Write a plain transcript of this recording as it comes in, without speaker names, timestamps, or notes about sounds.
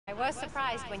was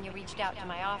surprised when you reached out to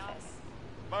my office.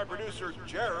 My producer,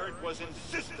 Jared, was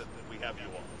insistent that we have you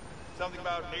on. Something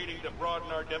about needing to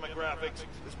broaden our demographics,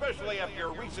 especially after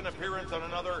your recent appearance on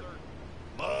another,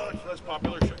 much less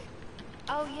popular show.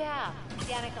 Oh yeah,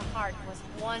 Danica Hart was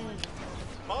wonderful.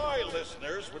 My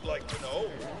listeners would like to know,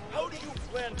 how do you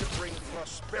plan to bring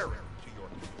prosperity to your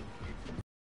community?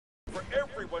 For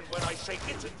everyone, when I say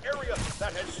it's an area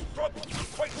that has struggled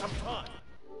for quite some time.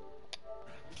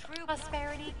 True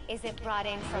prosperity isn't brought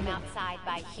in from outside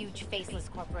by huge faceless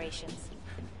corporations.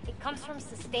 It comes from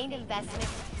sustained investment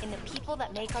in the people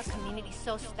that make our community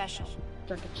so special.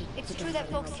 It's true that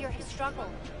folks here have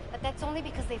struggled, but that's only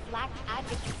because they've lacked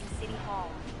advocates in City Hall.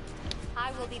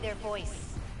 I will be their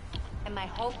voice. And my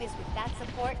hope is with that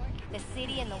support, the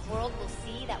city and the world will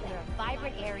see that we're a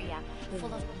vibrant area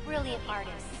full of brilliant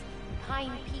artists,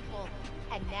 kind people,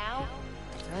 and now...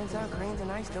 Turns out cranes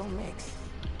and ice don't mix.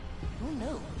 Who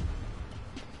knew?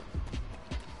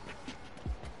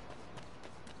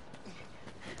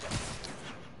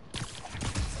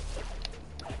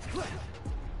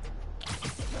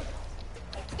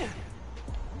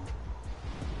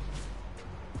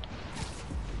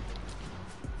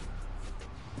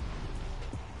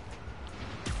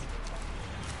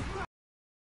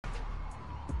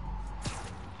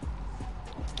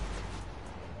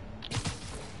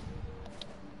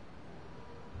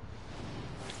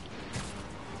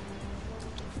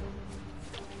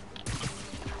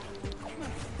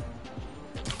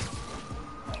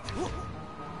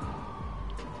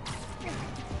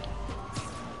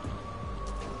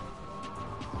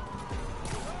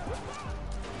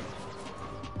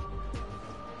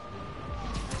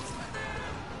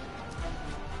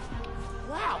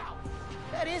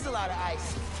 That is a lot of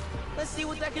ice. Let's see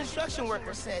what that construction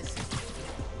worker says.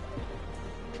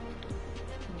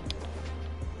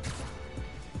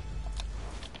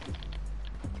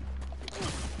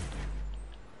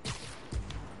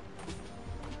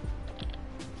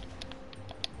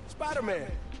 Spiderman,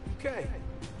 okay.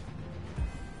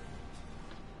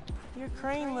 Your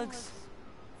crane looks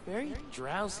very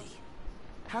drowsy.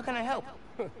 How can I help?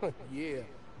 Yeah,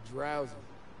 drowsy.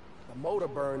 The motor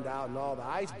burned out and all the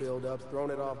ice buildups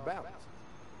thrown it off balance.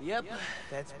 Yep,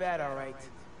 that's bad, all right.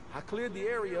 I cleared the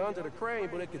area under the crane,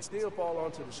 but it could still fall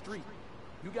onto the street.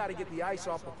 You gotta get the ice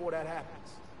off before that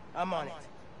happens. I'm on it.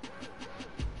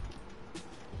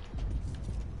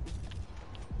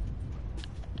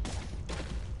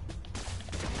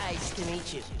 Nice to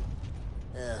meet you.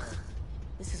 Ugh.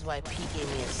 This is why Pete gave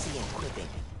me a C in quipping.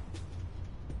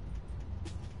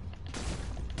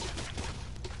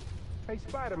 Hey,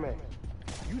 Spider-Man,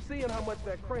 you seeing how much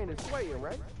that crane is swaying,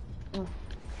 right?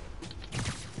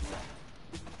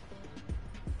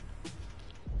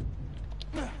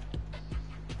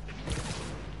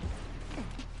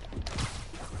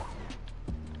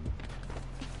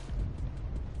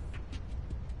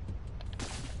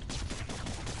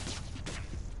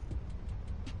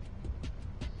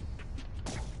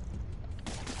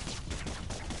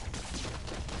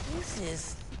 This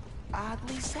is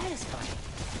oddly satisfying.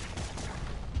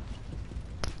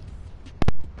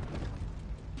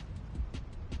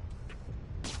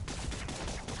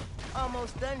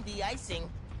 Almost done de-icing.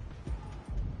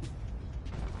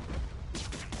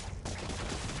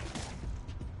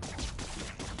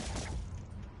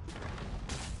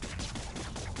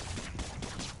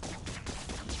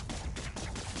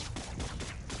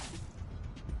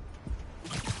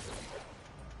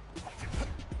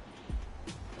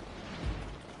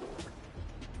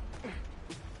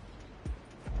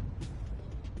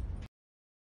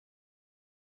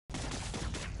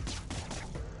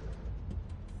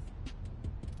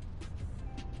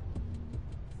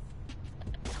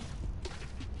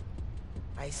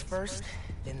 Ice first,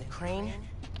 then the crane,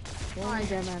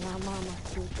 then...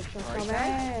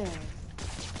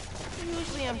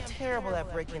 Usually I'm terrible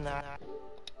at breaking the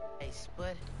ice,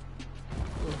 but...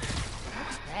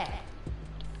 What's that?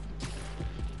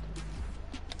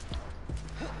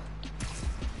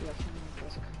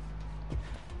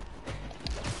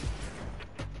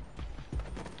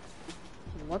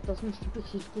 What doesn't stupid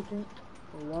heat do?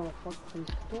 A lot of fucking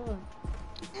store.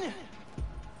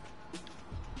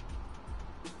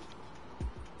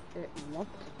 What?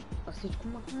 А всичко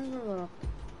махна ли, бе?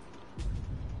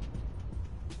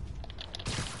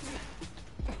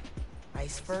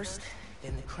 Ice first,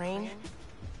 then the crane,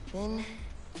 then...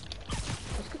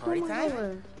 Party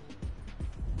time?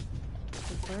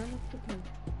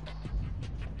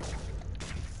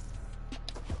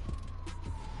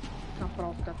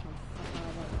 Направо скачам.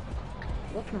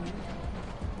 Вот на.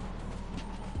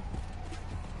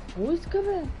 Какво иска,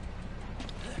 бе?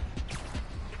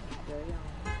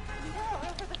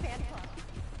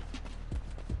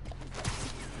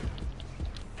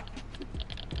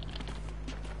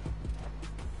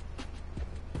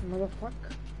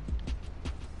 Motherfucker.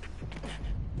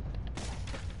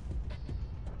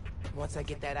 Once I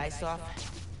get that ice off,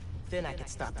 then I can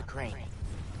stop the crane.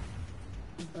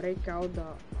 Break out the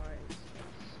ice.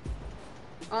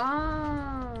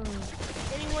 Ah!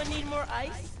 Anyone need more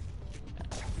ice?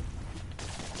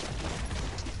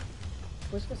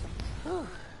 Pois que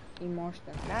e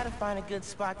mostra. Now to find a good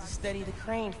spot to steady the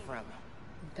crane from.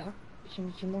 Да, ще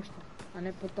ми ти мощно. А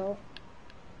не потал.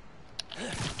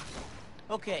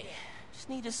 Okay, just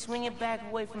need to swing it back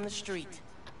away from the street.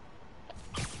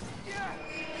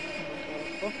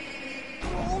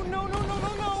 Oh, no, no, no,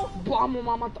 no, no! Баму,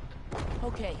 мамата!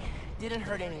 Okay, didn't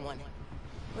hurt anyone.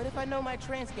 But if I know my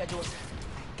train schedules,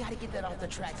 gotta get that off the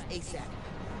tracks ASAP.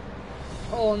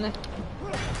 О, не.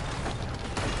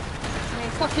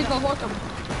 Fuck it, welcome.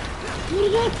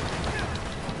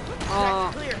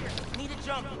 Track clear. Need a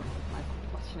jump.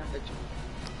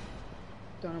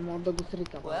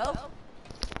 Well,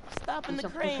 stopping the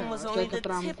crane was only the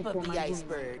tip of the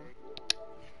iceberg.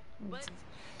 But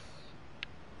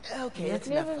okay, that's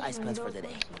enough ice punch for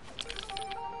today.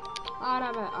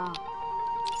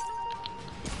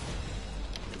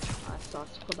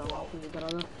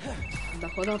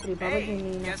 Hey,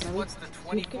 guess what's the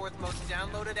 24th most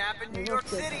downloaded app in New York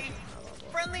City?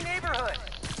 Friendly Neighborhood.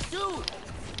 Dude,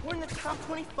 we're in the top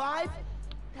 25?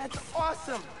 That's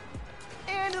awesome.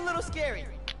 And a little scary.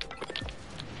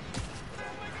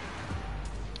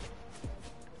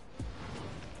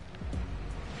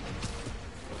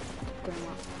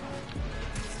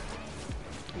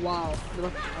 Вау,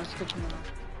 acho que não.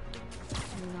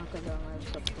 Não, cadê a live?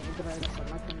 Só porque eu vou gravar essa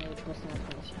máquina e depois não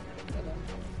aparece. Cadê?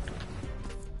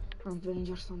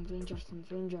 Avengers.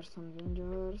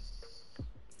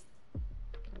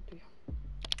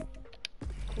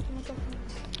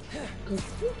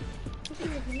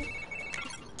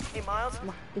 Hey Miles,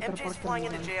 MJ's flying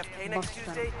into JFK next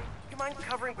Tuesday. You mind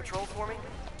covering patrol for me?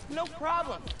 No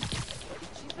problem.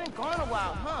 She's been gone a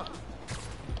while, huh?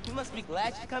 You must be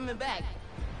glad she's coming back.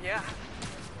 Yeah.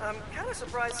 I'm kind of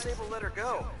surprised Sable let her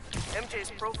go.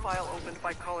 MJ's profile opened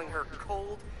by calling her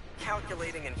cold,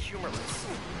 calculating, and humorless.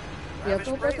 Я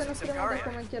только это напрямую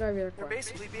комментировал. They're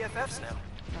basically BFFs now.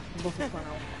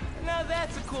 Now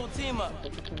that's a cool team up.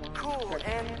 Cool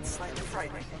and slightly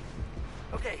frightening.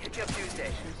 Okay, hit you up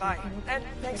Tuesday. Bye. And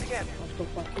thanks again.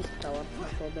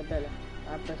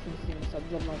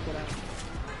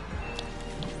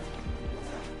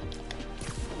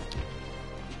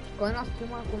 Кой нас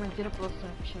стрима коментира, просто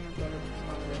напиши на долу.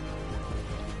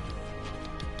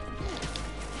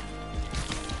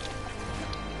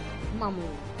 Маму.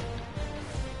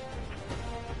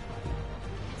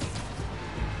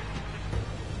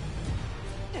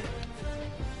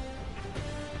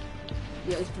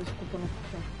 Я искам си купа на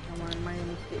вкуса, ама май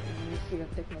не стига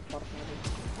технопартнери.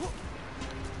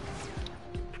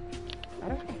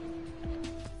 Аре?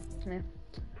 Не.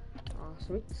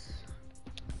 Sweet.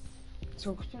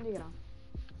 Колко ще да играм?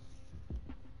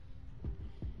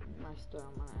 Стоя,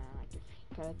 ама не на кефи.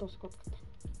 Къде е то с котката?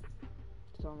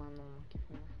 Това ме е много на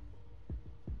кефи.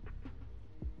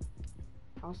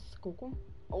 Аз колко?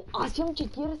 Аз имам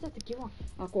 40 такива.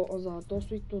 Ако за то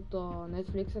свит от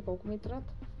Netflix колко ми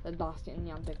трябват? Да,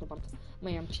 нямам технопарта.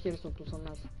 Ма имам 40 от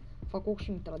 18. Това колко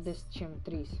ще ми трябва? 10, ще имам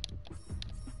 30.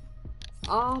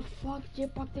 Фак,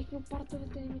 тия пак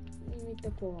технопартовете не ми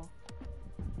такова.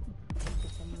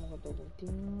 Тук мога да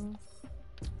дотина.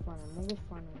 Това не мога.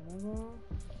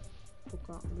 Тук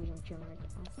виждам, че имам нещо.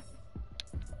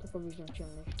 Тук виждам, че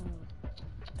имам нещо.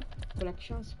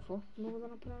 Collections, какво мога да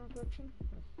направя на Collection?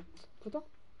 Какво?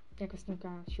 Някаква снимка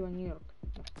на Шила Нью Йорк.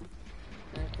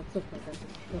 Някаква цъпна така.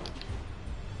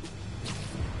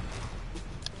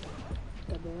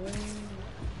 Къде е?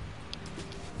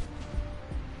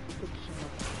 Тук ще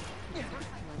направя.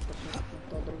 Най-точно на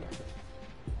това друго.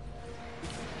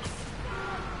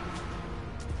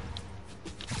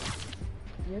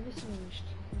 Яви се на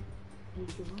нещо.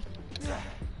 YouTube.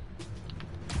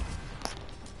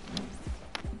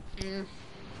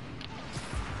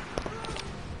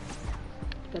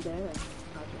 Къде е, бе?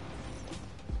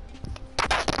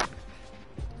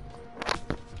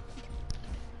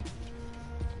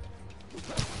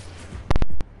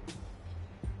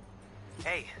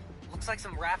 Hey, looks like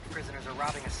some raft prisoners are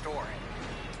robbing a store.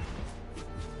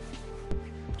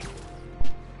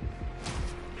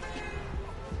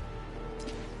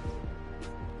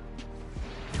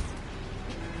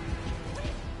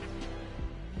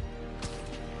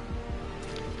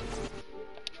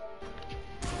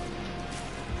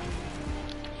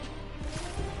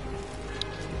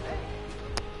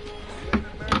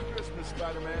 Merry Christmas,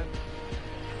 Spiderman.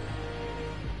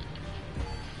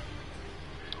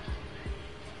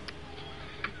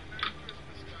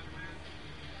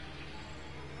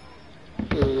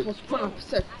 Uspio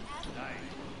napsat.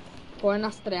 Ko je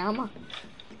na strema?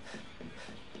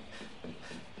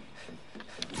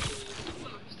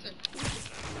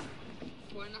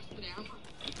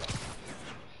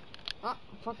 Ah,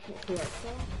 fuck questo.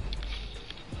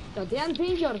 The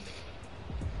Avengers!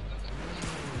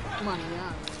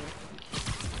 Maniano.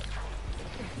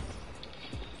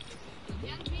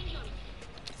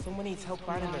 Someone needs help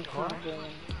finding their car?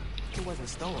 It wasn't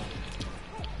stolen.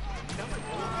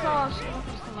 So, sono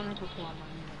questa manetta qua, ma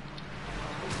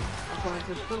ho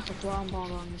fatto il discorso qua un po'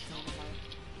 non mi sono mai.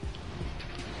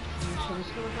 Non sono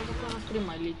solo cosa qua una stream,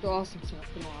 ma lì to sam se na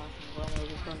streamala, sam gledao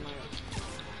da to ne.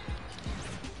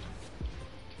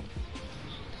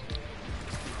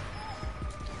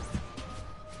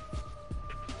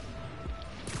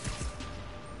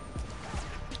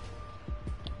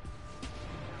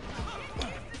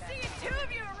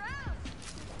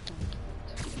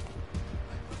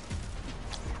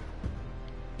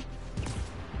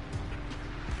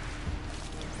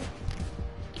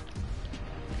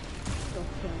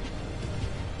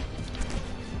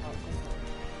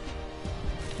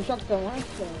 Шаг-то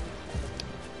лайся.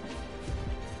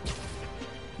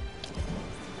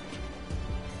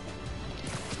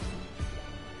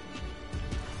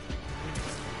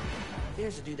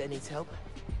 There's a dude that needs help.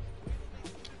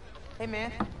 Hey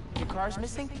man, your car's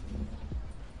missing?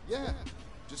 Yeah,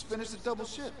 just finished a double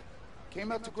shift.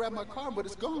 Came out to grab my car, but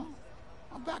it's gone.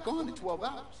 I'm back on in 12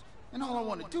 hours. And all I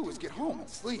want to do is get home and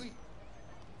sleep.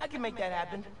 I can make that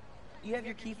happen. You have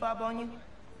your key fob on you?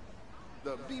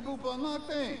 The beep-boop unlock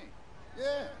thing.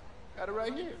 Yeah, got it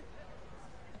right here.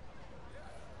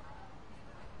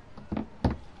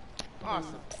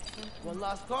 Awesome. One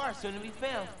lost car soon to be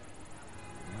found.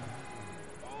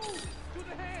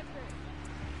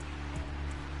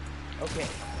 Okay,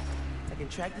 I can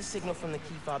track the signal from the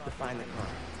key fob to find the car.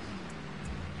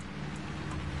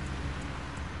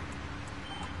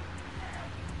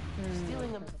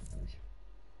 Stealing a...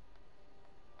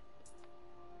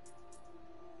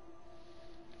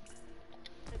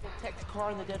 Text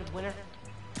car in the dead of winter.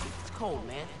 It's cold,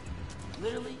 man.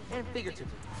 Literally and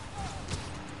figuratively.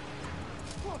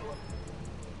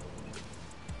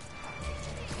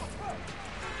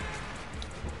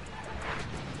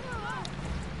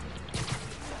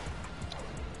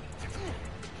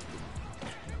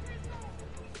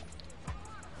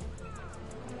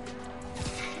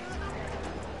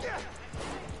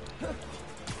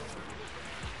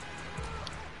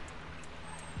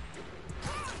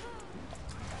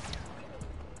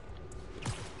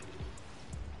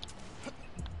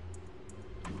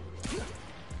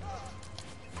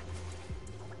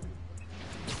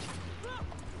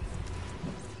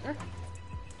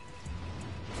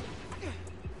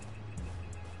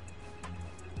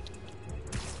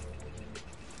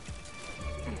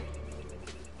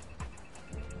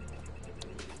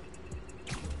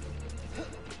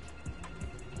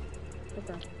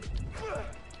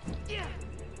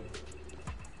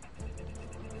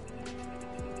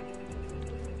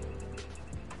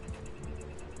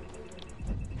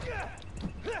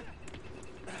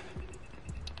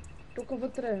 Только в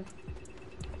 3.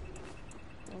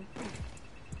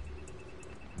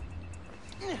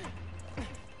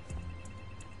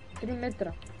 3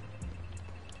 метра.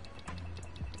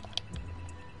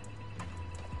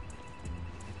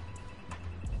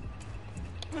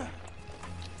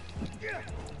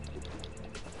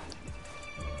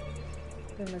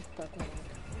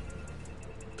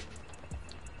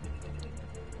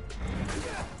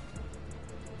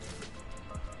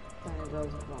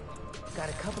 Got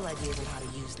a couple ideas on how to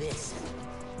use this.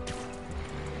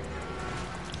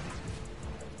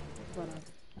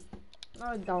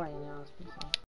 No, давай, не